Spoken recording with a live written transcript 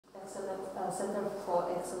a Center for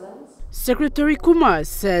Excellence? Secretary Kumar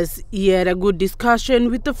says he had a good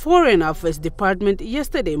discussion with the Foreign Affairs Department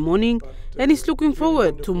yesterday morning and is looking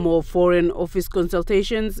forward to more Foreign Office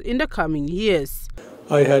consultations in the coming years.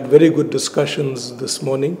 I had very good discussions this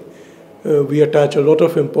morning. We attach a lot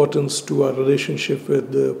of importance to our relationship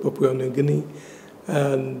with Papua New Guinea,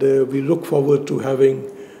 and we look forward to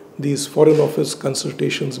having these Foreign Office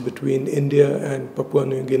consultations between India and Papua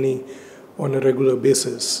New Guinea on a regular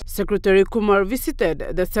basis. Secretary Kumar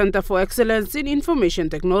visited the Center for Excellence in Information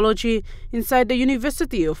Technology inside the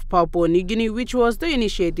University of Papua New Guinea, which was the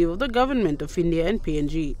initiative of the government of India and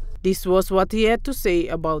PNG. This was what he had to say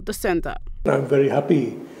about the center. I'm very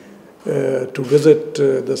happy to visit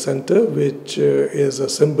the center, which is a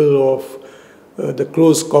symbol of the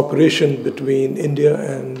close cooperation between India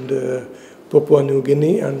and Papua New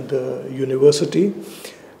Guinea and the university.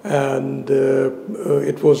 And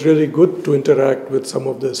it was really good to interact with some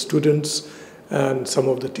of the students and some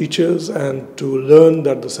of the teachers and to learn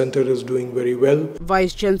that the center is doing very well.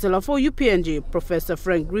 Vice Chancellor for UPNG, Professor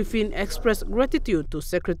Frank Griffin, expressed gratitude to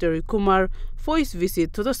Secretary Kumar for his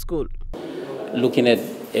visit to the school. Looking at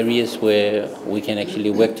areas where we can actually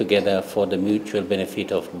work together for the mutual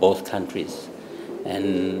benefit of both countries.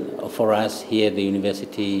 And for us here at the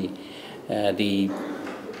university, the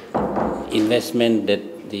investment that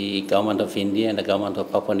the government of India and the government of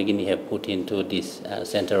Papua New Guinea have put into this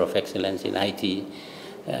Center of Excellence in IT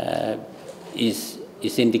is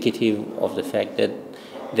indicative of the fact that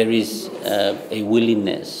there is a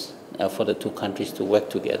willingness for the two countries to work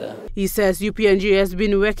together. He says UPNG has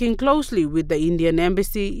been working closely with the Indian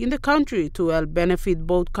Embassy in the country to help benefit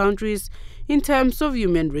both countries in terms of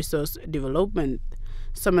human resource development.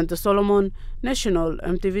 Samantha Solomon, National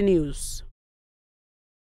EMTV News.